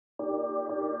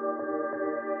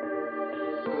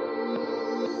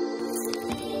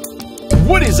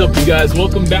What is up, you guys?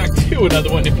 Welcome back to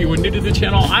another one. If you were new to the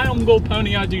channel, I am Gold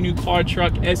Pony. I do new car,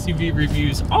 truck, SUV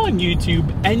reviews on YouTube,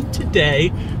 and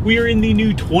today we are in the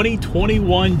new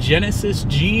 2021 Genesis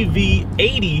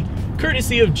GV80,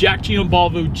 courtesy of Jack G and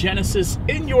Volvo Genesis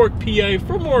in York, PA.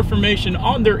 For more information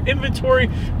on their inventory,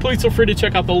 please feel free to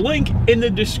check out the link in the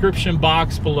description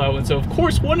box below. And so, of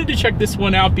course, wanted to check this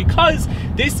one out because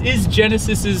this is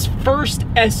Genesis's first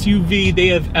SUV they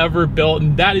have ever built,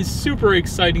 and that is super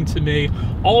exciting to me.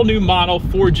 All new model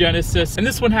for Genesis, and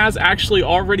this one has actually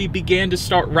already began to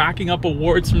start racking up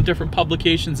awards from different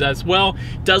publications as well.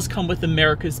 It does come with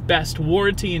America's Best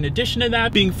warranty in addition to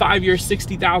that, being 5 year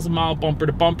 60,000 mile bumper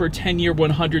to bumper, 10 year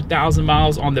 100,000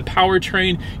 miles on the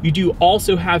powertrain. You do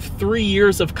also have 3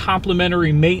 years of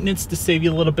complimentary maintenance to save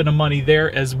you a little bit of money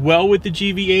there as well with the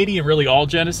GV80 and really all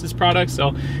Genesis products,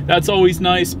 so that's always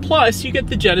nice. Plus you get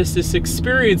the Genesis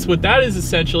experience. What that is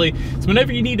essentially is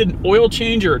whenever you need an oil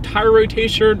change or a tire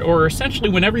rotation, or essentially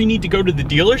whenever you need to go to the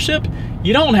dealership,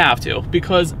 you don't have to,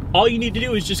 because all you need to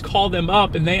do is just call them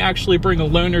up and they actually bring a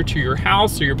loaner to your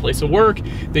house or your place of work.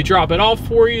 They drop it off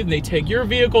for you and they take your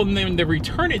vehicle and then they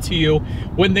return it to you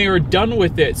when they are done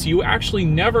with it. So you actually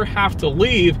never have to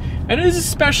leave, and it is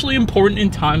especially important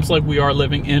in times like we are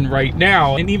living in right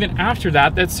now. And even after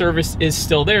that, that service is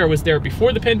still there. It was there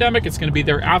before the pandemic, it's going to be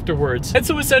there afterwards. And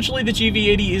so essentially the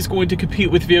GV80 is going to compete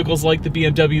with vehicles like the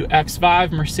BMW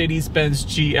X5, Mercedes-Benz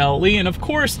GLE, and of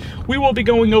course we will be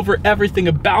going over everything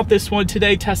about this one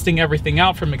today, testing everything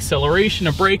out from acceleration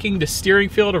to braking to steering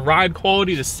feel to ride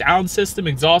quality to sound system,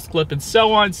 exhaust clip, and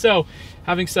so on. So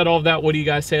having said all of that, what do you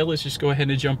guys say? Let's just go ahead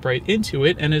and jump right into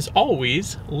it. And as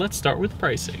always, let's start with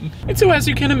pricing. And so as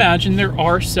you can imagine, there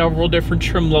are several different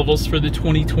trim levels for the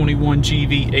 2021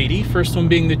 GV80. First one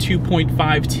being the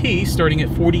 2.5T, starting at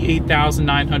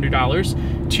 $48,900.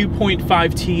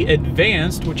 2.5T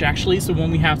Advanced, which actually is the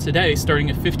one we have today, starting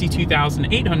at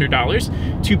 $52,800.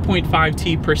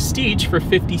 2.5T Prestige for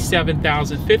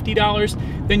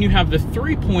 $57,050. Then you have the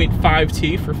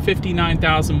 3.5T for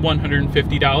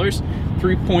 $59,150.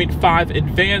 3.5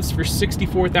 Advanced for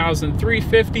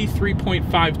 $64,350.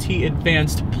 3.5T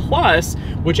Advanced Plus,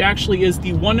 which actually is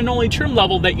the one and only trim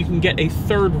level that you can get a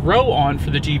third row on for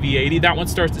the GV80. That one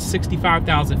starts at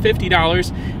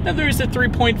 $65,050. Then there's the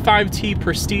 3.5T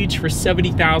Prestige for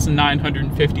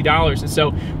 $70,950. And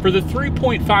so for the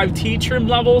 3.5T trim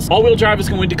levels, all-wheel drive is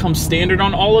going to come standard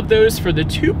on all of those. For the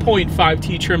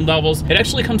 2.5T trim levels, it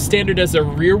actually comes standard as a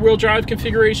rear-wheel drive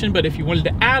configuration, but if you wanted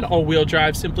to add all-wheel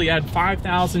drive, simply add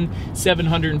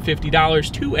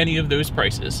 $5,750 to any of those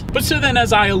prices. But so then,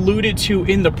 as I alluded to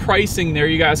in the pricing there,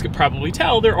 you guys could probably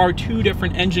tell there are two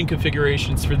different engine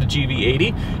configurations for the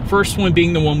GV80. First one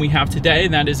being the one we have today,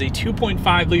 and that is a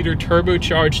 2.5 liter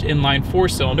turbocharged inline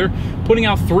four-cylinder, putting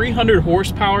out 300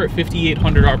 horsepower at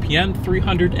 5,800 RPM,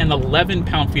 311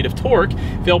 pound-feet of torque,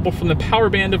 available from the power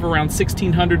band of around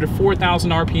 1,600 to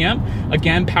 4,000 RPM.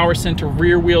 Again, power sent to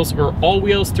rear wheels or all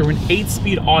wheels through an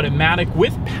 8-speed automatic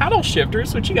with paddle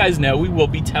shifters, which you guys know we will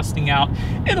be testing out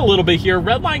in a little bit here.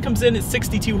 Redline comes in at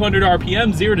 6,200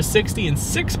 RPM, 0 to 60 in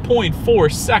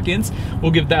 6.4 seconds.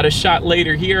 We'll give that a shot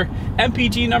later here.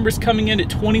 MPG numbers coming in at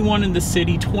 21 in the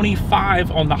city,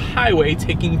 25 on the highway,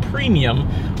 taking premium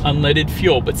unleaded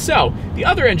fuel. But so, the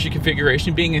other engine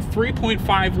configuration being a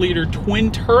 3.5 liter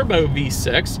twin turbo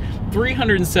V6,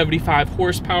 375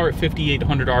 horsepower at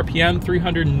 5,800 RPM,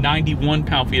 391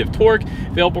 pound-feet of torque,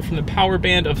 available from the power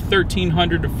band of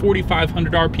 1,300 to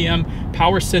 4,500 RPM,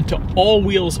 power sent to all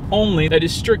wheels only. That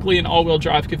is strictly an all-wheel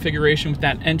drive configuration with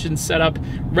that engine setup.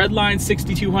 Redline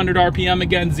 6,200 RPM,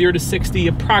 again 0 to 60,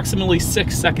 approximately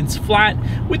 6 seconds flat,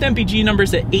 with MPG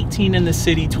numbers at 18 in the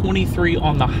city, 23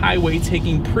 on the highway,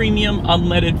 taking premium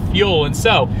unleaded fuel. And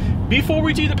so, before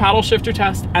we do the paddle shifter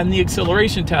test and the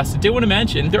acceleration test, I did want to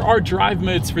mention there are drive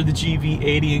modes for the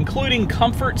GV80, including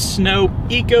Comfort, Snow,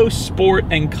 Eco, Sport,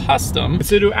 and Custom.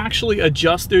 So to actually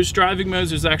adjust those driving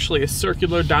modes, there's actually a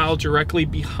circular dial directly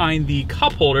behind the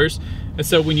cup holders. And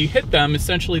so when you hit them,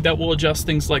 essentially that will adjust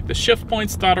things like the shift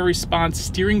points, throttle response,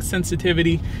 steering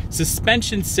sensitivity,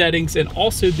 suspension settings, and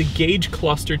also the gauge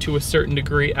cluster to a certain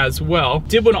degree as well.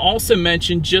 Did want to also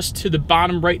mention, just to the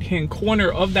bottom right-hand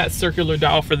corner of that circular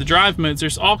dial for the drive modes,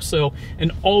 there's also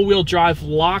an all-wheel drive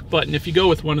lock button if you go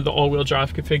with one of the all-wheel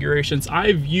drive configurations.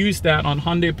 I've used that on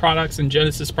Hyundai products and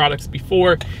Genesis products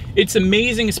before. It's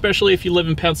amazing, especially if you live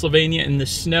in Pennsylvania in the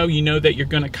snow. You know that you're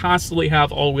going to constantly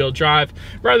have all-wheel drive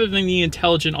rather than the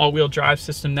intelligent all-wheel drive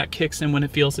system that kicks in when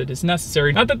it feels it is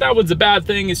necessary. Not that that was a bad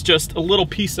thing, it's just a little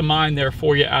peace of mind there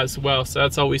for you as well, so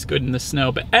that's always good in the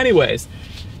snow. But anyways,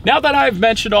 now that I've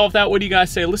mentioned all of that, what do you guys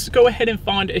say? Let's go ahead and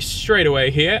find a straightaway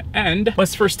here, and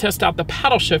let's first test out the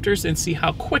paddle shifters and see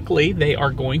how quickly they are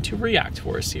going to react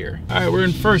for us here. All right, we're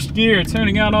in first gear,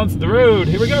 turning out onto the road.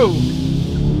 Here we go.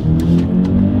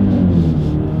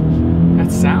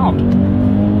 That sound.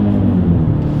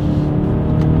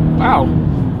 Wow.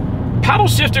 Paddle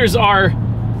shifters are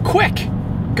quick.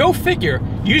 Go figure.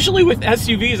 Usually with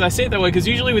SUVs, I say it that way because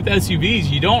usually with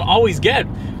SUVs, you don't always get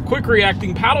quick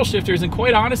reacting paddle shifters, and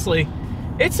quite honestly,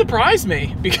 it surprised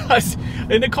me because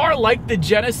in a car like the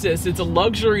Genesis, it's a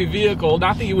luxury vehicle.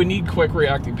 Not that you would need quick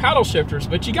reacting paddle shifters,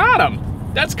 but you got them.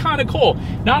 That's kind of cool.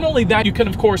 Not only that, you can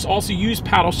of course also use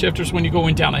paddle shifters when you're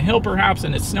going down a hill perhaps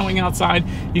and it's snowing outside.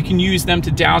 You can use them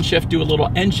to downshift, do a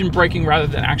little engine braking rather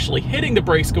than actually hitting the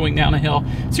brakes going down a hill.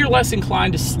 So you're less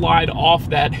inclined to slide off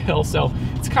that hill. So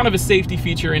it's kind of a safety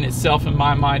feature in itself in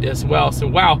my mind as well. So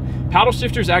wow, paddle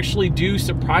shifters actually do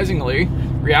surprisingly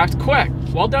react quick.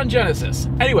 Well done, Genesis.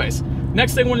 Anyways,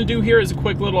 next thing I want to do here is a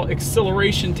quick little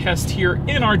acceleration test here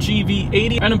in our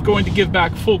GV80, and I'm going to give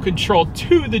back full control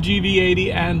to the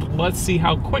GV80, and let's see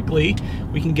how quickly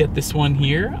we can get this one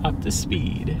here up to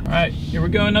speed. All right, here we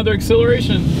go, another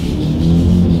acceleration.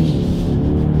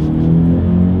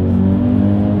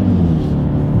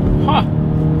 Huh,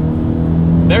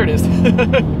 there it is.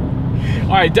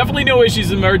 All right, definitely no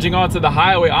issues emerging onto the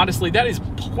highway. Honestly, that is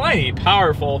plenty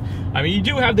powerful. I mean, you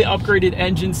do have the upgraded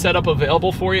engine setup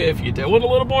available for you if you do want a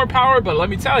little more power, but let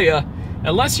me tell you,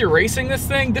 unless you're racing this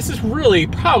thing, this is really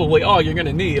probably all you're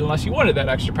gonna need, unless you wanted that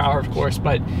extra power, of course,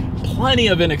 but plenty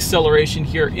of an acceleration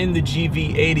here in the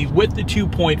GV80 with the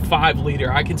 2.5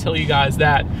 liter. I can tell you guys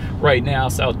that right now,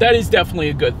 so that is definitely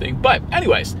a good thing. But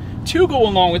anyways, to go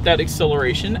along with that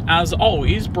acceleration, as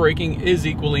always, braking is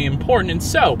equally important. And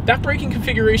so that braking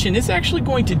configuration is actually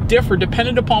going to differ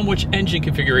depending upon which engine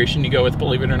configuration you go with,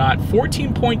 believe it or not.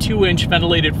 14.2-inch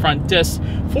ventilated front discs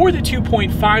for the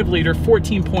 2.5 liter,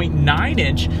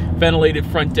 14.9-inch ventilated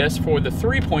front disc for the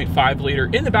 3.5 liter.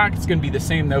 In the back, it's going to be the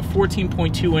same though,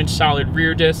 14.2-inch solid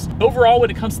rear discs. Overall, when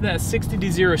it comes to that 60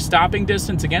 to 0 stopping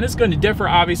distance, again, it's going to differ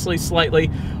obviously slightly,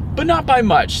 but not by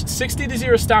much. 60 to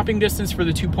 0 stopping distance for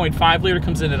the 2.5 liter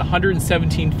comes in at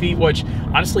 117 feet, which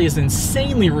honestly is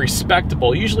insanely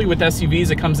respectable. Usually with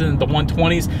SUVs, it comes in at the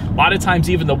 120s. A lot of times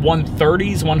even the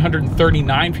 130s,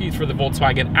 139 feet for the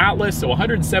Volkswagen Atlas. So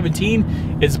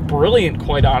 117 is brilliant,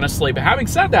 quite honestly. But having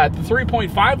said that, the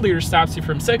 3.5 liter stops you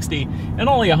from 60 and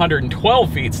only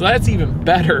 112 feet. So that's even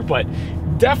better, but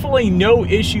definitely no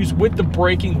issues with the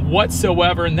braking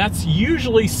whatsoever, and that's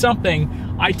usually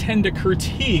something I tend to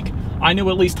critique, I know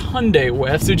at least Hyundai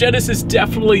with. So Genesis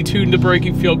definitely tuned the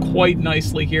braking feel quite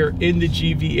nicely here in the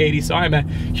GV80. So I'm a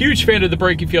huge fan of the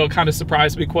braking feel. It kind of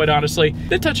surprised me, quite honestly.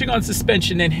 Then touching on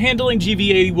suspension and handling,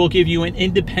 GV80 will give you an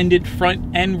independent front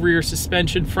and rear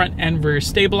suspension, front and rear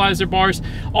stabilizer bars.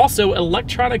 Also,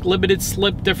 electronic limited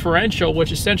slip differential,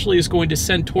 which essentially is going to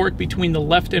send torque between the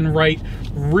left and right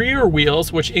rear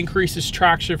wheels, which increases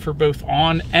traction for both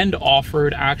on and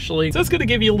off-road actually. So it's going to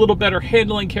give you a little better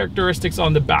handling characteristics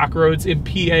on the back roads in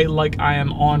PA like I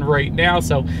am on right now,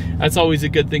 so that's always a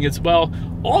good thing as well.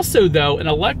 Also though, an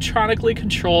electronically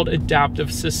controlled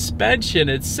adaptive suspension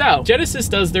itself. Genesis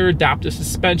does their adaptive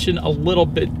suspension a little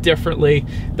bit differently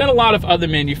than a lot of other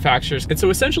manufacturers. And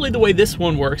so essentially the way this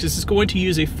one works is it's going to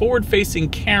use a forward-facing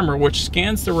camera which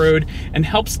scans the road and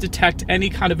helps detect any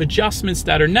kind of adjustments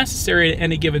that are necessary at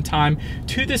any given time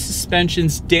to the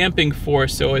suspension's damping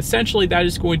force. So essentially that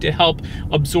is going to help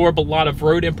absorb a lot of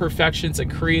road imperfections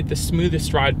and create the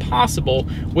smoothest ride possible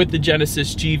with the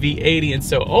Genesis GV80. And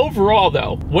so overall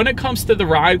though, when it comes to the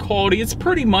ride quality, it's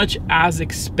pretty much as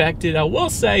expected. I will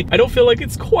say, I don't feel like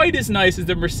it's quite as nice as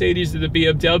the Mercedes or the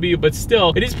BMW, but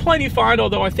still, it is plenty fine,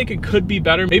 although I think it could be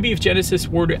better. Maybe if Genesis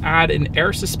were to add an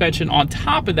air suspension on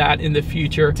top of that in the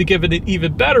future to give it an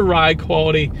even better ride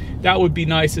quality, that would be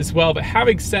nice as well. But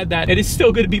having said that, it is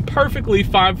still going to be perfectly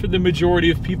fine for the majority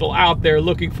of people out there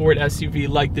looking for an SUV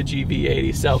like the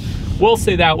GV80. So we'll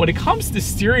say that. When it comes to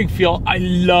steering feel, I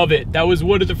love it. That was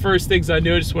one of the first things I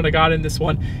noticed when I got in this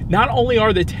one. Not only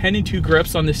are the 10-2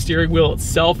 grips on the steering wheel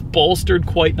itself bolstered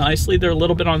quite nicely, they're a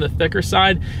little bit on the thicker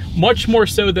side, much more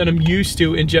so than I'm used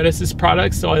to in Genesis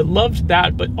products, so I loved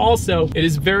that. But also, it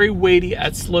is very weighty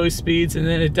at slow speeds, and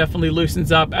then it definitely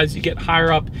loosens up as you get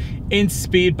higher up in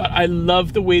speed, but I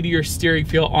love the weight of your steering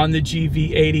feel on the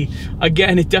GV80.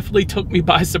 Again, it definitely took me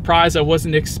by surprise. I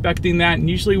wasn't expecting that, and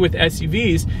usually with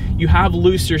SUVs, you have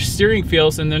looser steering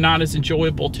feels and they're not as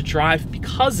enjoyable to drive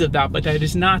because of that, but that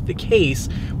is not the case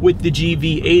with the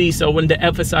GV80. So I wanted to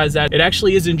emphasize that it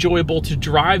actually is enjoyable to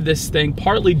drive this thing,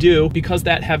 partly due because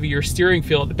that heavier steering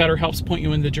feel, it better helps point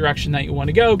you in the direction that you want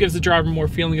to go, gives the driver more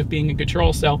feeling of being in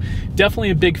control. So definitely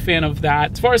a big fan of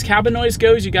that. As far as cabin noise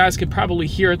goes, you guys could probably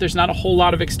hear it. There's not a whole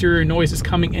lot of exterior noises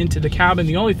coming into the cabin.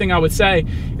 The only thing I would say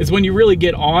is when you really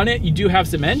get on it, you do have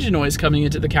some engine noise coming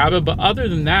into the cabin, but other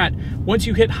than that, once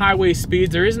you hit highway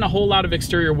speeds, there isn't a whole lot of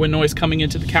exterior wind noise coming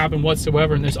into the cabin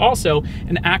whatsoever. And there's also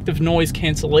an active noise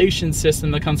cancellation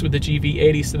system that comes with the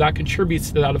GV80, so that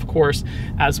contributes to that, of course,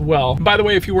 as well. And by the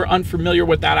way, if you were unfamiliar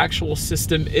with that actual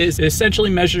system is, it essentially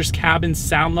measures cabin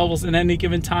sound levels at any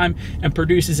given time and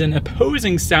produces an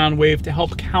opposing sound wave to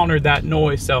help counter that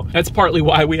noise. So that's partly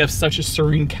why we have such a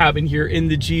serene cabin here in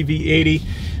the GV80.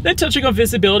 Then touching on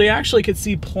visibility, I actually could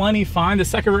see plenty fine. The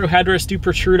second row headrests do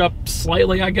protrude up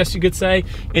slightly, I guess you could say,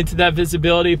 into that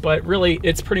visibility, but really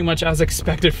it's pretty much as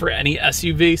expected for any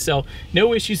SUV, so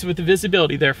no issues with the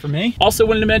visibility there for me. Also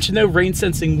wanted to mention though, rain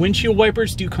sensing windshield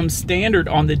wipers do come standard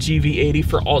on the GV80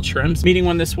 for all trims, meaning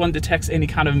when this one detects any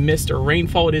kind of mist or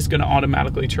rainfall, it is going to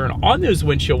automatically turn on those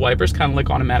windshield wipers, kind of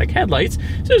like automatic headlights.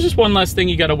 So there's just one less thing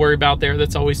you got to worry about there.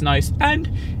 That's always nice. And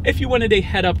if you wanted a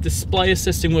head-up display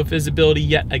assisting with visibility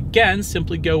yet again,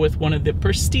 simply go with one of the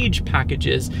Prestige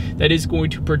packages that is going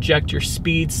to project your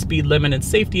speed limit, and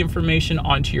safety information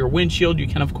onto your windshield. You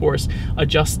can, of course,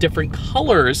 adjust different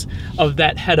colors of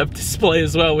that head-up display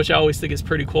as well, which I always think is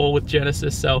pretty cool with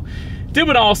Genesis. So did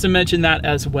want to also mention that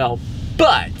as well.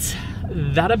 But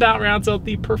that about rounds out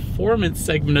the performance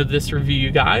segment of this review,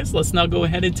 you guys. Let's now go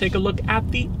ahead and take a look at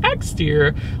the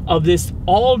exterior of this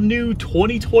all-new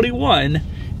 2021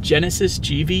 Genesis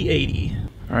GV80.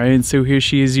 All right, and so here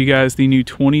she is, you guys, the new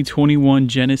 2021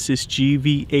 Genesis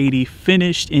GV80,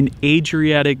 finished in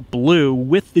Adriatic blue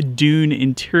with the dune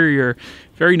interior.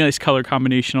 Very nice color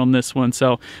combination on this one.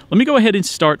 So let me go ahead and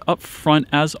start up front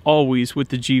as always with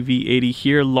the GV80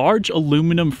 here. Large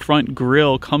aluminum front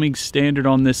grille coming standard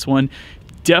on this one.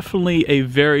 Definitely a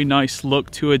very nice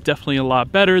look to it. Definitely a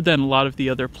lot better than a lot of the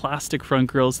other plastic front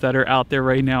grills that are out there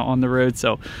right now on the road.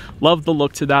 So love the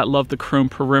look to that. Love the chrome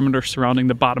perimeter surrounding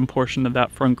the bottom portion of that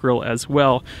front grille as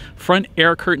well. Front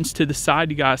air curtains to the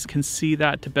side. You guys can see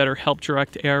that to better help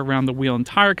direct air around the wheel and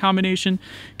tire combination,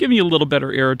 giving you a little better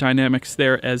aerodynamics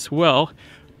there as well.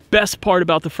 Best part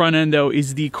about the front end though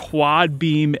is the quad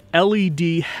beam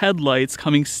LED headlights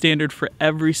coming standard for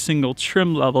every single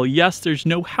trim level. Yes, there's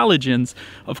no halogens,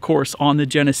 of course, on the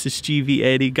Genesis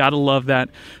GV80. Gotta love that.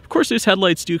 Of course, those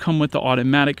headlights do come with the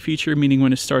automatic feature, meaning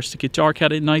when it starts to get dark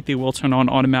out at night, they will turn on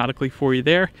automatically for you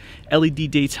there. LED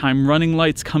daytime running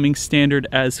lights coming standard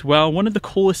as well. One of the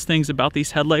coolest things about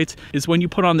these headlights is when you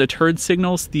put on the turn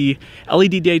signals, the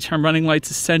LED daytime running lights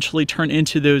essentially turn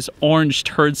into those orange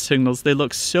turn signals. They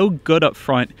look so good up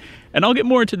front. And I'll get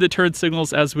more into the turn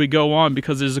signals as we go on,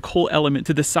 because there's a cool element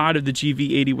to the side of the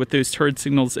GV80 with those turn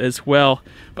signals as well.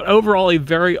 But overall, a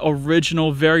very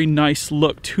original, very nice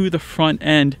look to the front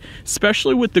end,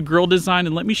 especially with the grille design.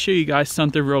 And let me show you guys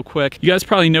something real quick. You guys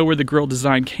probably know where the grille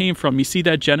design came from. You see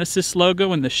that Genesis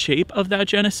logo and the shape of that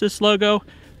Genesis logo?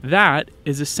 That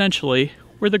is essentially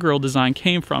where the grille design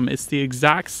came from. It's the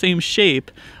exact same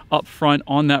shape up front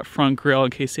on that front grille,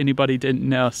 in case anybody didn't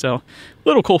know. So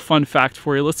little cool fun fact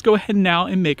for you. Let's go ahead now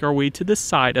and make our way to the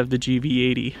side of the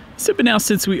GV80. So but now,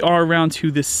 since we are around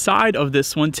to the side of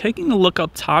this one, taking a look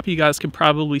up top, you guys can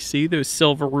probably see those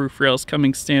silver roof rails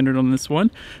coming standard on this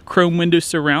one. Chrome window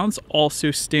surrounds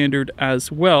also standard as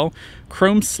well.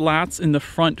 Chrome slats in the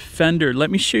front fender.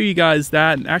 Let me show you guys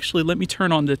that, and actually let me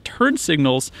turn on the turn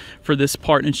signals for this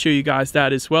part and show you guys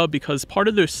that as well, because part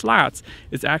of those slats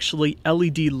is actually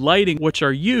LED lighting, which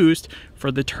are used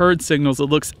for the turn signals. It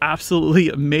looks absolutely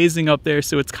amazing up there,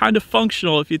 so it's kind of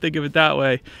functional if you think of it that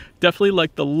way. Definitely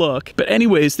like the look. But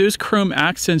anyways, those chrome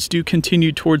accents do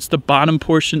continue towards the bottom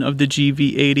portion of the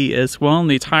GV80 as well, and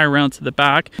they tie around to the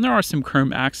back. And there are some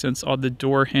chrome accents on the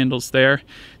door handles there.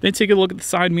 Then take a look at the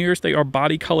side mirrors. They are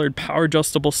body colored power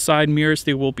adjustable side mirrors.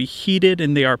 They will be heated,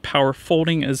 and they are power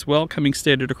folding as well, coming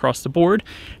standard across the board.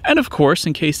 And of course,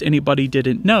 in case anybody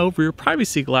didn't know, rear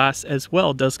privacy glass as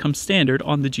well does come standard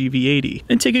on the GV80. GV80.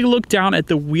 And taking a look down at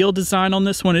the wheel design on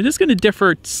this one, it is going to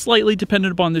differ slightly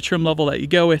depending upon the trim level that you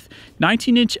go with.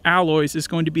 19-inch alloys is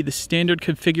going to be the standard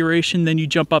configuration, then you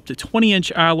jump up to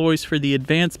 20-inch alloys for the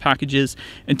advanced packages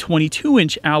and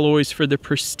 22-inch alloys for the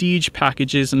prestige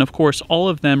packages, and of course all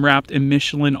of them wrapped in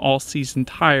Michelin all-season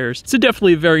tires. So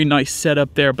definitely a very nice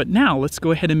setup there. But now let's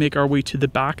go ahead and make our way to the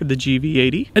back of the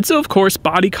GV80. And so of course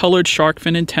body colored shark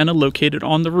fin antenna located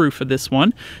on the roof of this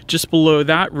one. Just below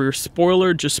that, rear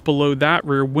spoiler. Just below that,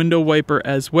 rear window wiper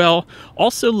as well.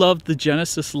 Also love the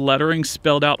Genesis lettering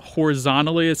spelled out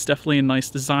horizontally. It's definitely a nice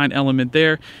design element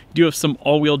there. You do have some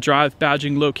all-wheel drive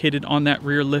badging located on that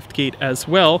rear liftgate as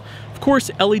well. Of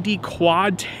course, LED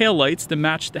quad taillights to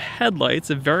match the headlights,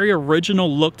 a very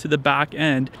original look to the back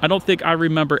end. I don't think I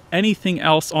remember anything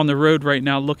else on the road right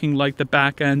now looking like the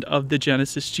back end of the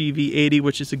Genesis GV80,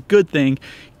 which is a good thing.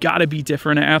 Gotta be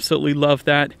different. I absolutely love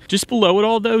that. Just below it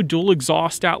all though, dual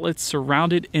exhaust outlets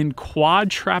surrounded in quad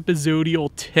trapezoidal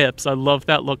tips. I love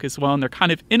that look as well, and they're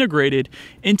kind of integrated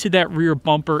into that rear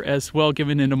bumper as well,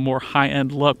 giving it a more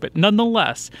high-end look. But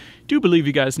nonetheless, do believe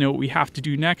you guys know what we have to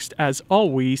do next. As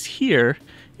always, here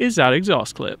is that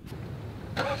exhaust clip.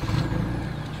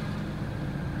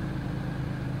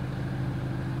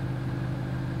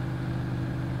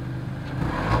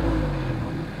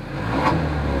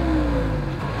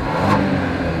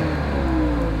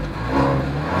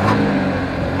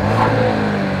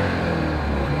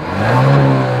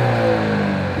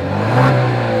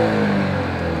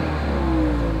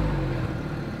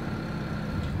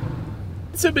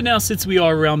 So, but now since we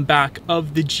are around back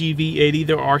of the GV80,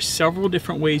 there are several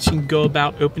different ways you can go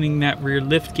about opening that rear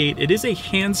liftgate. It is a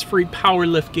hands-free power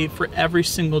liftgate for every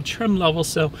single trim level.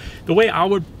 So the way I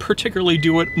would particularly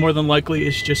do it more than likely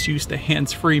is just use the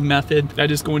hands-free method. That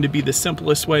is going to be the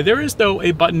simplest way. There is though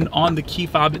a button on the key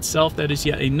fob itself. That is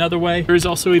yet another way. There is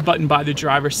also a button by the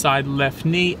driver's side left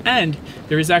knee, and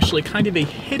there is actually kind of a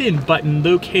hidden button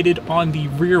located on the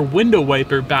rear window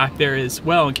wiper back there as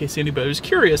well, in case anybody was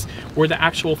curious where the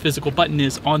actual physical button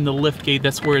is on the liftgate.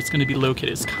 That's where it's going to be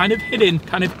located. It's kind of hidden,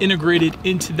 kind of integrated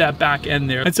into that back end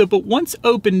there. And so, but once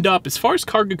opened up, as far as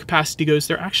cargo capacity goes,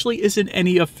 there actually isn't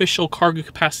any official cargo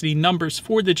capacity numbers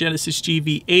for the Genesis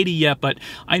GV80 yet, but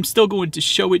I'm still going to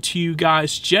show it to you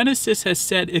guys. Genesis has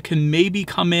said it can maybe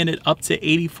come in at up to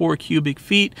 84 cubic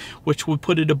feet, which would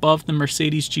put it above the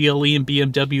Mercedes GLE and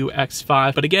BMW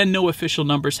X5. But again, no official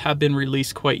numbers have been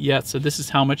released quite yet. So this is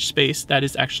how much space that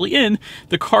is actually in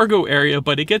the cargo area.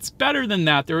 But it gets better than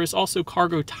that. There is also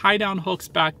cargo tie-down hooks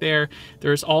back there.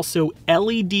 There's also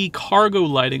LED cargo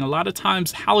lighting. A lot of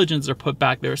times halogens are put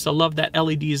back there, so I love that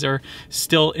LEDs are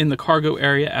still in the cargo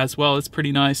area as well. It's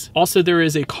pretty nice. Also, there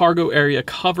is a cargo area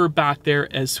cover back there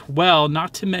as well,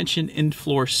 not to mention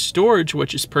in-floor storage,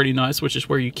 which is pretty nice, which is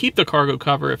where you keep the cargo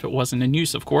cover if it wasn't in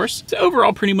use, of course. So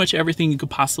overall, pretty much everything you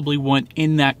could possibly want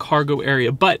in that cargo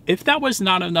area. But if that was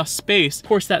not enough space, of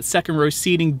course, that second row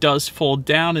seating does fold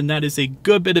down, and that is a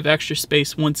good bit of extra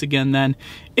space once again then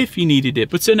if you needed it.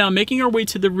 But so now making our way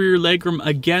to the rear legroom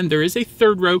again, there is a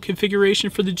third row configuration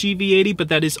for the GV80, but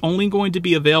that is only going to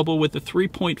be available with the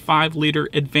 3.5 liter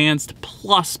advanced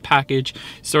plus package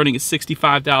starting at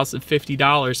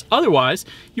 $65,050. Otherwise,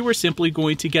 you are simply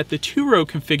going to get the 2-row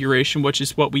configuration, which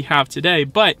is what we have today.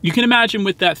 But you can imagine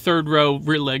with that third row,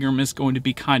 rear legroom is going to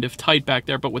be kind of tight back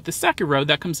there. But with the second row,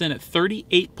 that comes in at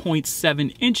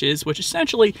 38.7 inches, which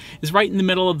essentially is right in the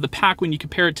middle of the pack when you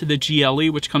compare it to the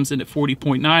GLE, which comes in at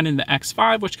 40.9, and the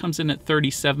X5, which comes in at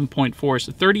 37.4.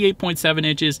 So 38.7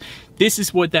 inches. This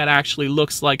is what that actually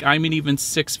looks like. I'm an even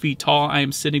 6 feet tall. I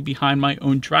am sitting behind my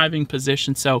own driving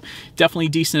position, so definitely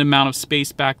decent amount of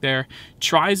space back there.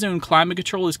 Tri-zone climate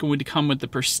control is going to come with the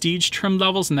prestige trim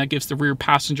levels, and that gives the rear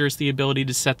passengers the ability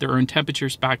to set their own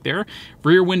temperatures back there.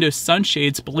 Rear window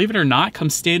sunshades, believe it or not,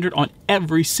 come standard on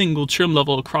every single trim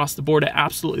level across the board. I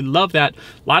absolutely love that.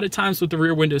 A lot of times with the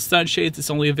rear window sunshades,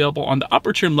 it's only available on the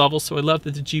upper trim level, so I love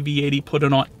that the GV80 put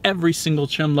it on every single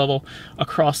trim level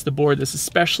across the board. This is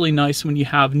especially nice when you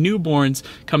have newborns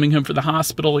coming home from the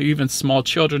hospital, or even small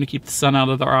children, to keep the sun out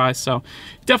of their eyes. So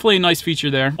definitely a nice feature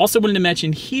there. Also wanted to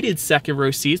mention heated second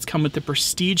row seats come with the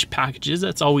prestige packages.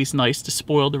 That's always nice to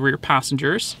spoil the rear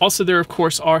passengers. Also, there of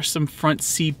course are some front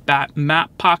seat map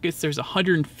pockets. There's a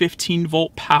 115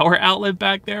 volt power outlet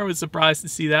back there. I was surprised to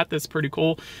see that. That's pretty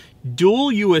cool.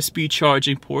 Dual USB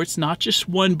charging ports, not just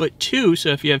one but two, so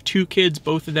if you have two kids,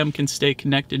 both of them can stay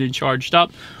connected and charged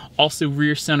up. Also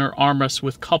rear center armrests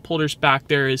with cup holders back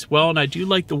there as well, and I do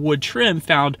like the wood trim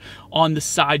found on the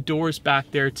side doors back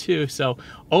there too. So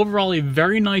overall, a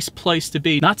very nice place to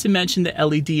be, not to mention the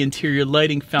LED interior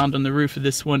lighting found on the roof of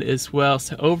this one as well.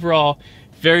 So overall,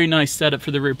 Very nice setup for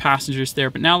the rear passengers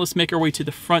there. But now let's make our way to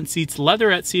the front seats.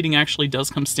 Leatherette seating actually does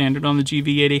come standard on the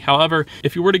GV80. However,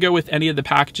 if you were to go with any of the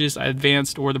packages,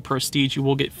 Advanced or the Prestige, you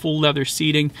will get full leather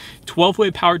seating.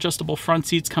 12-way power adjustable front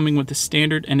seats coming with the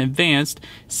Standard and Advanced.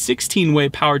 16-way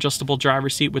power adjustable driver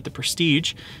seat with the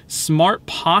Prestige. Smart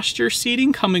posture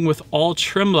seating coming with all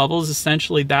trim levels.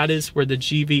 Essentially, that is where the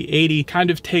GV80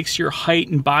 kind of takes your height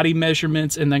and body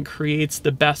measurements and then creates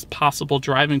the best possible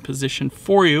driving position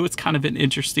for you. It's kind of an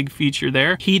interesting feature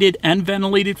there. Heated and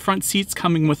ventilated front seats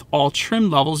coming with all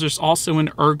trim levels. There's also an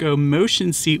ergo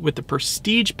motion seat with the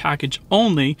Prestige package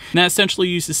only. And that essentially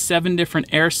uses 7 different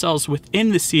air cells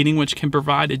within the seating, which can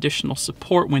provide additional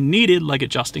support when needed, like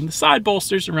adjusting the side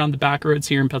bolsters around the back roads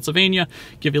here in Pennsylvania,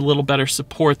 give you a little better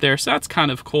support there. So that's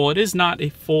kind of cool. It is not a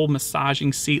full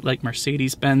massaging seat like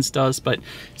Mercedes-Benz does, but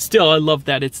still, I love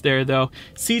that it's there though.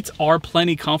 Seats are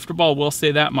plenty comfortable. I will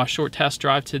say that my short test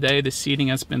drive today, the seating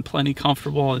has been plenty comfortable.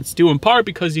 And it's due in part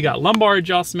because you got lumbar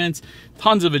adjustments,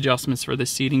 tons of adjustments for the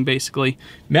seating basically.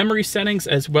 Memory settings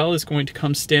as well is going to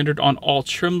come standard on all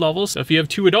trim levels. So if you have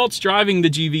 2 adults driving the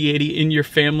GV80 in your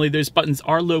family, those buttons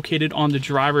are located on the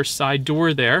driver's side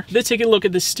door there. Let's take a look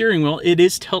at the steering wheel. It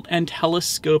is tilt and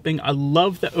telescoping. I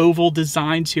love the oval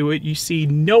design to it. You see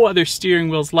no other steering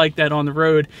wheels like that on the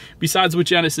road besides what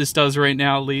Genesis does right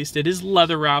now, at least. It is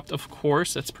leather wrapped, of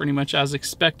course. That's pretty much as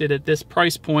expected at this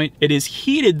price point. It is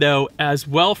heated though as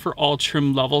well for all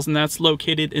trim levels, and that's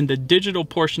located in the digital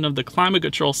portion of the climate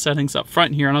control settings up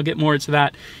front here, and I'll get more into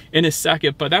that in a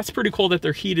second. But that's pretty cool that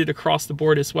they're heated across the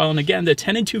board as well. And again, the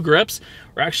 10 and 2 grips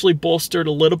are actually bolstered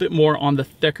a little bit more on the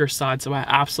thicker side, so I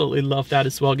absolutely love that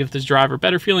as well. Give this driver a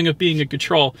better feeling of being in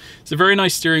control. It's a very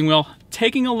nice steering wheel.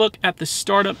 Taking a look at the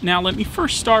startup now, let me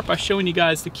first start by showing you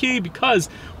guys the key, because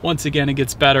once again it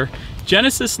gets better.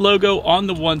 Genesis logo on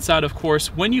the one side, of course.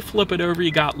 When you flip it over,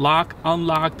 you got lock,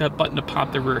 unlock, that button to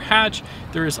pop the rear hatch.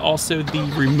 There is also the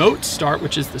remote start,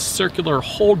 which is the circular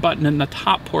hold button in the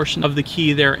top portion of the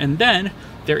key there, and then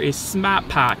there is Smart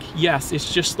Pack. Yes,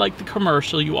 it's just like the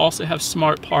commercial. You also have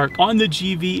Smart Park on the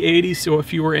GV80, so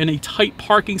if you were in a tight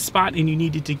parking spot and you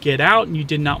needed to get out and you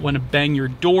did not want to bang your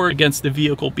door against the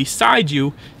vehicle beside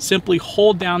you, simply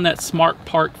hold down that Smart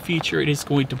Park feature. It is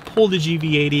going to pull the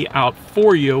GV80 out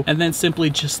for you, and then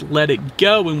simply just let it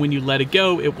go, and when you let it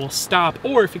go, it will stop,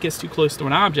 or if it gets too close to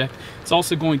an object, it's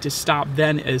also going to stop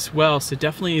then as well. So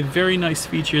definitely a very nice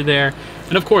feature there.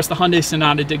 And of course, the Hyundai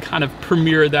Sonata did kind of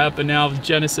premiere that, but now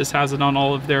Genesis has it on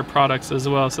all of their products as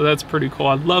well. So that's pretty cool.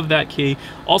 I love that key.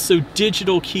 Also,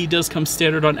 digital key does come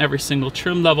standard on every single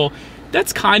trim level.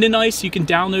 That's kind of nice. You can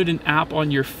download an app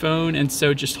on your phone, and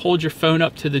so just hold your phone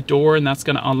up to the door and that's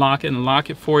going to unlock it and lock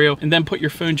it for you, and then put your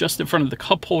phone just in front of the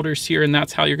cup holders here, and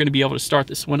that's how you're going to be able to start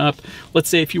this one up. Let's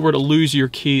say if you were to lose your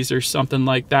keys or something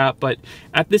like that. But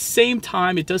at the same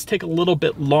time, it does take a little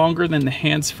bit longer than the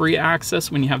hands-free access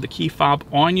when you have the key fob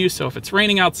on you. So if it's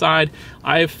raining outside,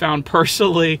 I have found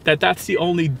personally that that's the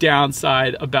only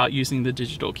downside about using the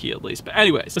digital key, at least. But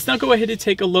anyways, let's now go ahead and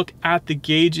take a look at the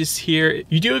gauges here.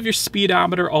 You do have your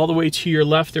speedometer all the way to your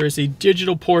left. There is a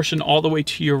digital portion all the way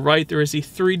to your right. There is a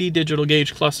 3D digital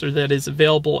gauge cluster that is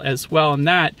available as well, and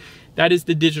that is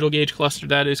the digital gauge cluster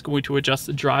that is going to adjust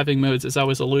the driving modes, as I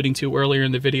was alluding to earlier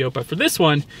in the video. But for this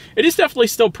one, it is definitely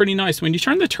still pretty nice. When you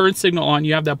turn the turn signal on,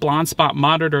 you have that blind spot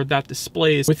monitor that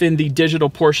displays within the digital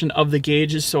portion of the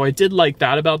gauges. So I did like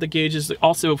that about the gauges. It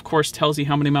also, of course, tells you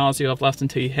how many miles you have left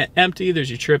until you hit empty. There's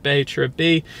your trip A, trip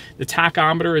B. The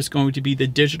tachometer is going to be the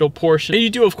digital portion. And you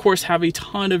do, of course, have a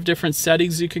ton of different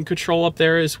settings you can control up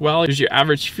there as well. There's your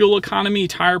average fuel economy,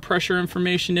 tire pressure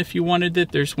information if you wanted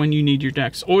it. There's when you need your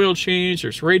next oil change.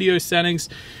 There's radio settings.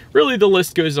 Really, the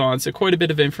list goes on. So quite a bit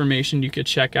of information you could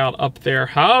check out up there.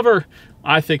 However,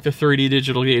 I think the 3D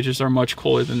digital gauges are much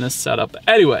cooler than this setup.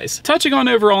 Anyways, touching on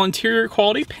overall interior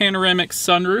quality, panoramic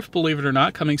sunroof, believe it or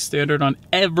not, coming standard on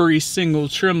every single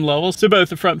trim level. So both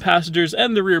the front passengers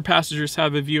and the rear passengers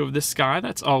have a view of the sky.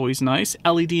 That's always nice.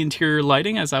 LED interior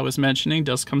lighting, as I was mentioning,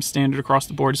 does come standard across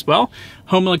the board as well.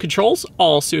 Homeland controls,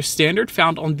 also standard,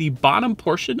 found on the bottom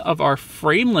portion of our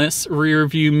frameless rear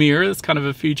view mirror. That's kind of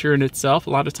a feature in itself.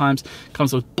 A lot of times it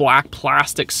comes with black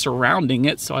plastic surrounding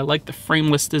it, so I like the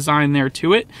frameless design there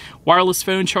to it. Wireless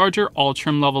phone charger, all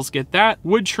trim levels get that.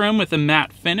 Wood trim with a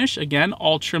matte finish, again,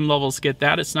 all trim levels get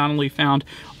that. It's not only found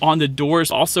on the doors,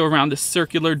 also around the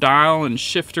circular dial and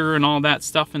shifter and all that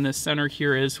stuff in the center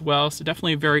here as well. So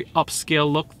definitely a very upscale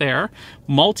look there.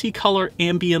 Multicolor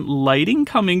ambient lighting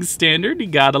coming standard, you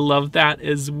gotta love that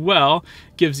as well.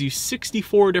 gives you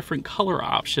 64 different color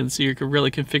options, so you can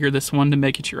really configure this one to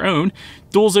make it your own.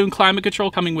 Dual zone climate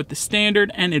control coming with the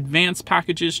standard and advanced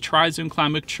packages. Tri-zone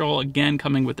climate control again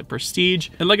coming with the prestige.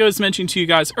 And like I was mentioning to you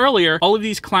guys earlier, all of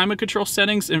these climate control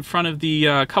settings in front of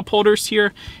the cup holders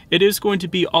here, it is going to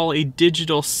be all a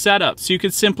digital setup. So you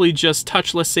could simply just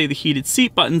touch, let's say, the heated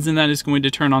seat buttons, and that is going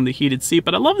to turn on the heated seat.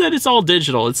 But I love that it's all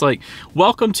digital. It's like,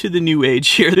 welcome to the new age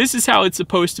here. This is how it's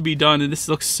supposed to be done, and this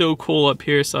looks so cool up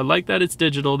here. So I like that it's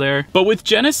digital there. But with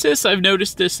Genesis, I've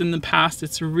noticed this in the past,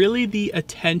 it's really the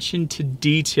attention to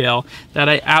detail that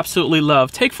I absolutely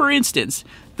love. Take, for instance,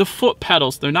 the foot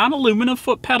pedals. They're not aluminum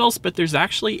foot pedals, but there's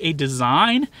actually a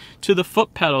design to the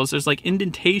foot pedals. There's like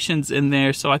indentations in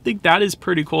there, so I think that is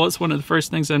pretty cool. It's one of the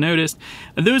first things I noticed.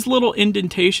 And those little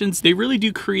indentations, they really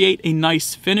do create a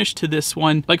nice finish to this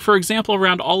one. Like, for example,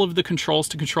 around all of the controls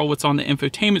to control what's on the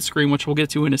infotainment screen, which we'll get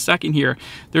to in a second here,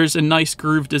 there's a nice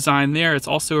groove design there. It's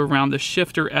also around the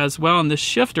shifter as well, and the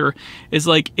shifter is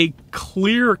like a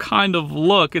clear kind of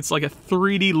look. It's like a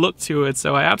 3D look to it,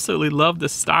 so I absolutely love the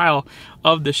style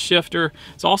of the shifter.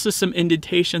 There's also some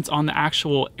indentations on the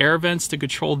actual air vents to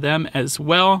control them as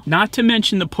well. Not to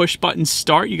mention the push button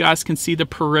start. You guys can see the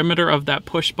perimeter of that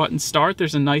push button start.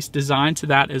 There's a nice design to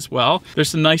that as well. There's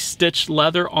some nice stitched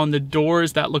leather on the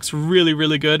doors. That looks really,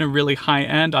 really good and really high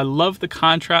end. I love the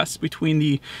contrast between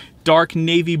the dark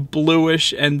navy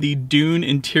bluish and the dune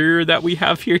interior that we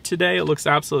have here today. It looks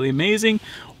absolutely amazing.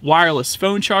 Wireless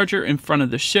phone charger in front of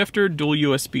the shifter, dual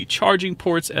USB charging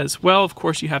ports as well. Of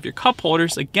course, you have your cup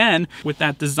holders, again, with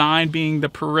that design being the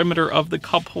perimeter of the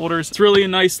cup holders. It's really a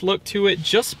nice look to it.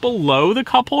 Just below the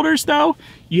cup holders, though,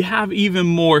 you have even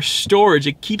more storage.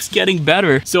 It keeps getting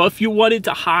better. So if you wanted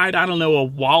to hide, I don't know, a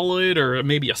wallet or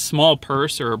maybe a small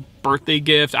purse or a birthday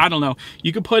gift, I don't know,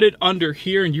 you could put it under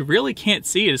here and you really can't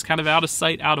see it. It's kind of out of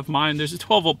sight, out of mind. There's a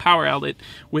 12-volt power outlet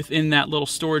within that little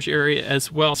storage area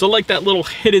as well. So like that little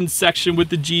hidden section with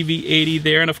the GV80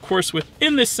 there. And of course,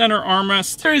 within the center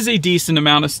armrest, there is a decent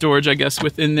amount of storage, I guess,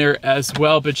 within there as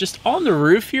well. But just on the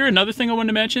roof here, another thing I wanted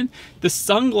to mention, the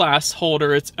sunglass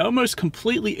holder, it's almost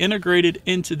completely integrated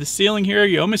into the ceiling here.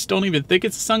 You almost don't even think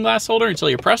it's a sunglass holder until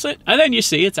you press it. And then you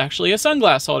see it's actually a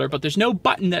sunglass holder, but there's no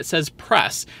button that says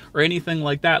press or anything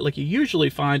like that like you usually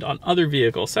find on other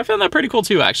vehicles. So I found that pretty cool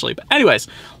too, actually. But anyways,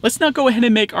 let's now go ahead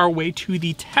and make our way to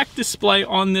the tech display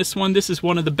on this one. This is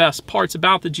one of the best parts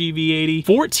about the GV80.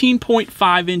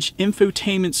 14.5-inch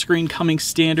infotainment screen coming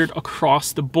standard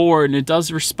across the board, and it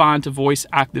does respond to voice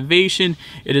activation.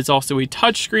 It is also a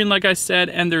touch screen, like I said,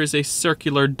 and there is a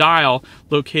circular dial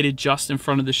located just in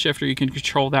front of the shifter. You can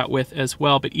control that with as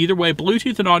well. But either way,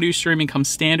 Bluetooth and audio streaming comes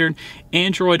standard.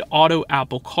 Android Auto,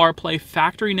 Apple CarPlay,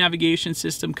 factory navigation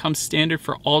system comes standard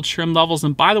for all trim levels.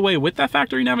 And by the way, with that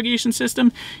factory navigation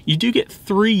system, you do get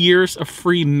 3 years of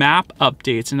free map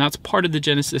updates, and that's part of the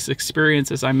Genesis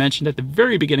experience, as I mentioned at the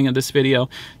very beginning of this video.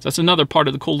 So that's another part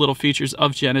of the cool little features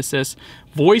of Genesis.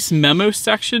 Voice memo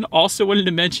section, also wanted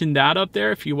to mention that up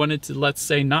there. If you wanted to, let's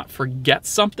say, not forget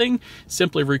something,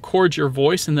 simply record your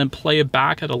voice and then play it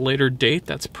back at a later date.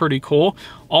 That's pretty cool.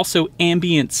 Also,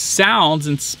 ambient sounds,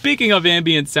 and speaking of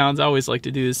ambient sounds, I always like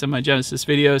to do this in my Genesis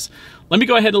videos. Let me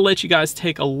go ahead and let you guys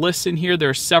take a listen here. There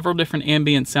are several different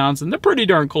ambient sounds, and they're pretty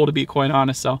darn cool, to be quite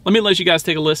honest. So let me let you guys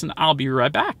take a listen. I'll be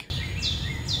right back.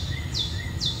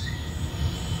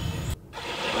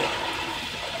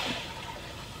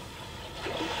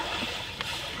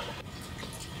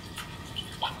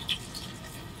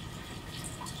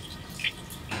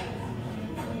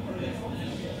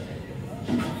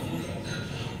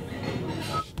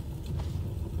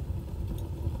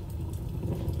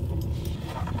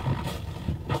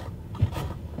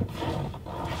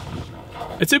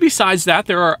 And so besides that,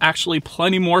 there are actually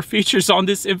plenty more features on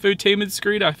this infotainment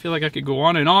screen. I feel like I could go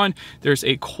on and on. There's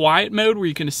a quiet mode where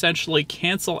you can essentially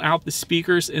cancel out the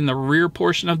speakers in the rear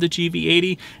portion of the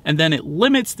GV80, and then it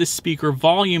limits the speaker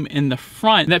volume in the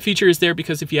front. And that feature is there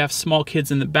because if you have small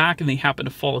kids in the back and they happen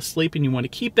to fall asleep and you want to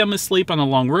keep them asleep on a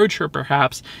long road trip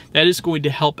perhaps, that is going to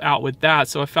help out with that.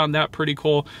 So I found that pretty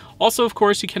cool. Also, of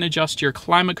course, you can adjust your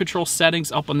climate control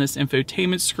settings up on this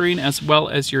infotainment screen, as well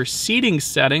as your seating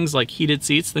settings like heated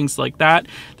seats, things like that.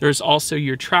 There's also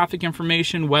your traffic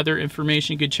information, weather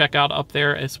information you could check out up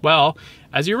there, as well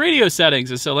as your radio settings.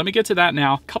 And so let me get to that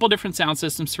now. A couple different sound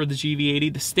systems for the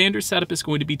GV80. The standard setup is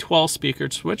going to be 12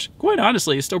 speakers, which quite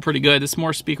honestly is still pretty good. It's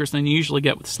more speakers than you usually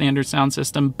get with the standard sound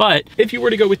system. But if you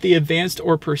were to go with the advanced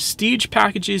or prestige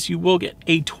packages, you will get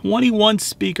a 21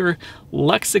 speaker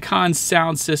Lexicon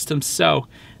sound system. So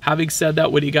having said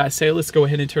that, what do you guys say? Let's go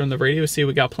ahead and turn on the radio, see what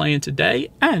we got playing today,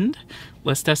 and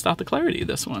let's test out the clarity of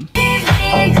this one.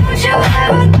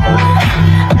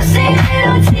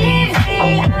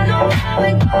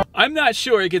 I'm not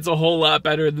sure it gets a whole lot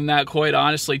better than that, quite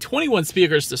honestly. 21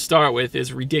 speakers to start with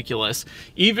is ridiculous.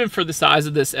 Even for the size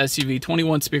of this SUV,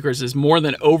 21 speakers is more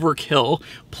than overkill.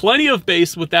 Plenty of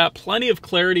bass with that, plenty of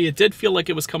clarity. It did feel like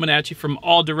it was coming at you from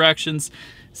all directions.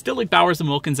 Still like Bowers &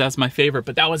 Wilkins as my favorite,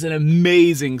 but that was an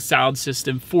amazing sound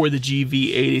system for the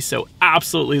GV80, so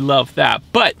absolutely love that.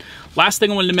 But last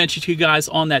thing I wanted to mention to you guys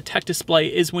on that tech display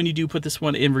is when you do put this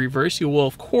one in reverse, you will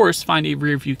of course find a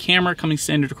rear view camera coming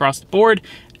standard across the board.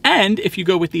 And if you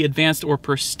go with the advanced or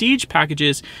prestige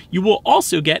packages, you will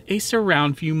also get a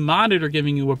surround view monitor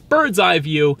giving you a bird's eye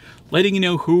view, letting you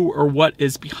know who or what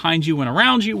is behind you and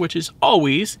around you, which is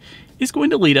always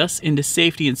going to lead us into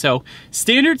safety. And so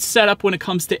standard setup when it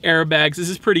comes to airbags, this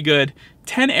is pretty good.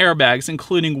 10 airbags,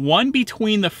 including one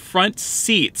between the front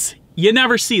seats. You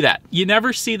never see that. You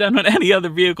never see that on any other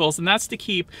vehicles, and that's to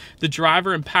keep the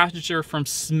driver and passenger from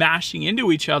smashing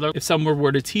into each other. If someone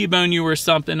were to T-bone you or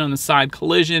something on a side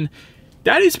collision,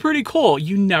 that is pretty cool.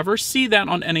 You never see that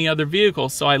on any other vehicle,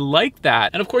 so I like that.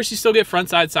 And of course, you still get front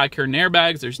side curtain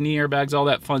airbags, there's knee airbags, all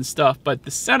that fun stuff, but the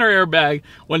center airbag,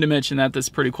 wanted to mention that, that's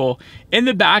pretty cool. In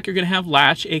the back, you're gonna have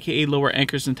latch, aka lower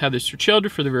anchors and tethers for children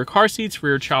for the rear car seats,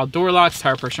 rear child door locks,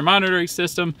 tire pressure monitoring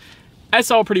system. That's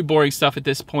all pretty boring stuff at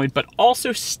this point, but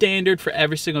also standard for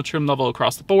every single trim level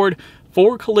across the board.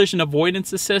 4 collision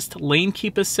avoidance assist, lane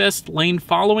keep assist, lane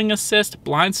following assist,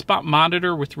 blind spot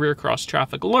monitor with rear cross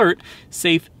traffic alert,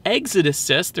 safe exit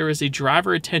assist. There is a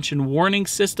driver attention warning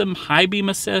system, high beam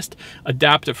assist,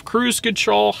 adaptive cruise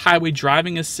control, highway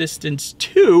driving assistance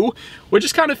 2, which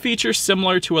is kind of features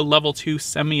similar to a level 2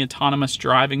 semi-autonomous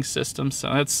driving system.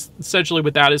 So that's essentially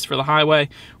what that is for the highway.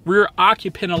 Rear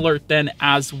occupant alert then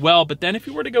as well. But then if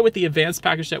you were to go with the advanced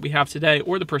package that we have today,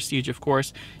 or the prestige of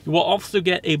course, you will also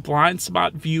get a blind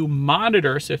spot view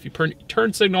monitor. So if you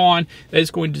turn signal on, that is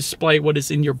going to display what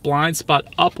is in your blind spot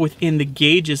up within the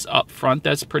gauges up front.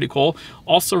 That's pretty cool.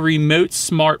 Also remote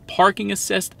smart parking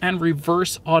assist and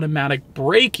reverse automatic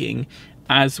braking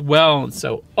as well. And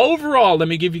so overall, let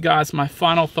me give you guys my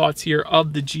final thoughts here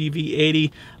of the GV80.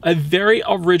 A very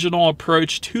original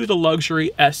approach to the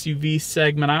luxury SUV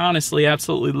segment. I honestly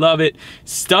absolutely love it.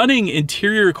 Stunning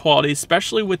interior quality,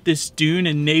 especially with this dune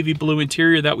and navy blue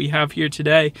interior that we have here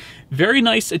today. Very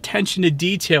nice attention to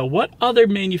detail. What other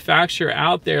manufacturer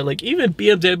out there, like even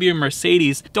BMW and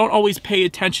Mercedes, don't always pay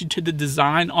attention to the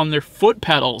design on their foot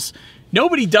pedals?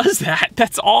 Nobody does that.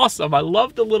 That's awesome. I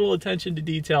love the little attention to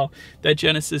detail that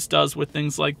Genesis does with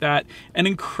things like that. An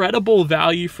incredible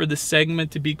value for the segment,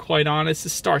 to be quite honest. It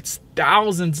starts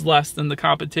thousands less than the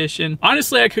competition.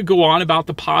 Honestly, I could go on about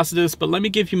the positives, but let me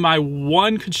give you my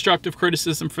one constructive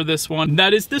criticism for this one.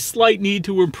 That is the slight need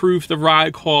to improve the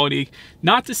ride quality.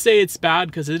 Not to say it's bad,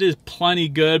 because it is plenty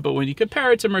good, but when you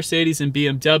compare it to Mercedes and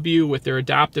BMW with their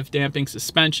adaptive damping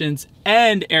suspensions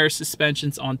and air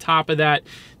suspensions on top of that,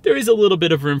 there is a little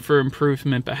bit of room for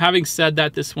improvement. But having said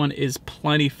that, this one is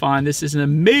plenty fun. This is an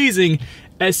amazing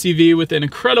SUV with an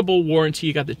incredible warranty.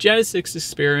 You got the Genesis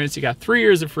experience, you got 3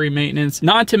 years of free maintenance,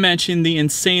 not to mention the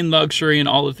insane luxury and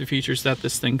all of the features that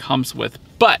this thing comes with.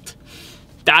 But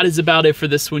that is about it for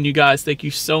this one, you guys. Thank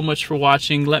you so much for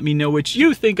watching. Let me know what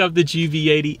you think of the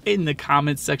GV80 in the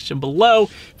comments section below.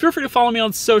 Feel free to follow me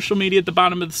on social media at the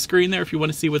bottom of the screen there if you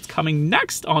want to see what's coming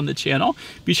next on the channel.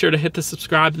 Be sure to hit the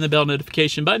subscribe and the bell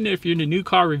notification button if you're into new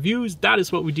car reviews. That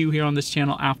is what we do here on this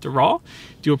channel after all.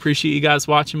 Do appreciate you guys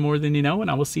watching more than you know,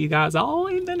 and I will see you guys all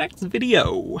in the next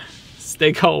video.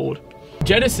 Stay cold.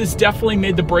 Genesis definitely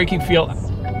made the braking feel...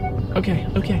 Okay.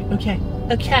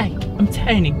 I'm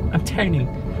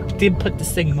turning. Did put the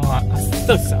signal on. I'm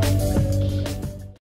so sorry.